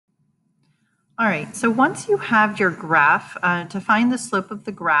All right, so once you have your graph, to find the slope of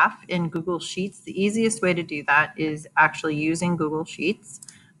the graph in Google Sheets, the easiest way to do that is actually using Google Sheets.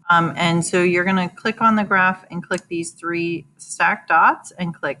 And so you're going to click on the graph and click these three stacked dots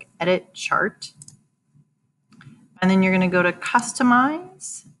and click Edit Chart. And then you're going to go to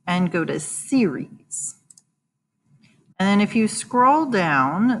Customize and go to Series. And then if you scroll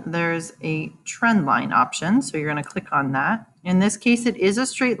down, there's a trend line option. So you're going to click on that. In this case, it is a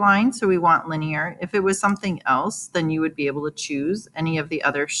straight line, so we want linear. If it was something else, then you would be able to choose any of the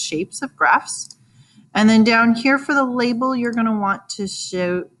other shapes of graphs. And then down here for the label, you're going to want to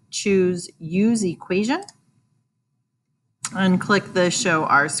choose Use Equation and click the Show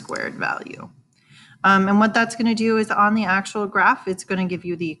R-squared value. And what that's going to do is on the actual graph, it's going to give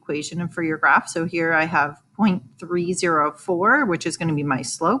you the equation for your graph. So here I have 0.304, which is going to be my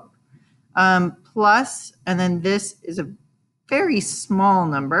slope, plus, and then this is a very small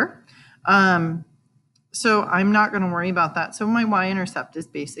number. So I'm not going to worry about that. So my y-intercept is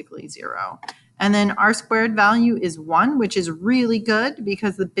basically 0. And then r-squared value is 1, which is really good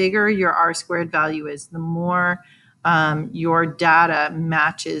because the bigger your r-squared value is, the more your data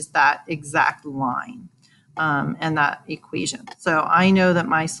matches that exact line and that equation. So I know that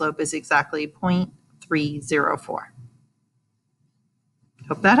my slope is exactly 0.304.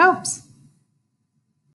 Hope that helps.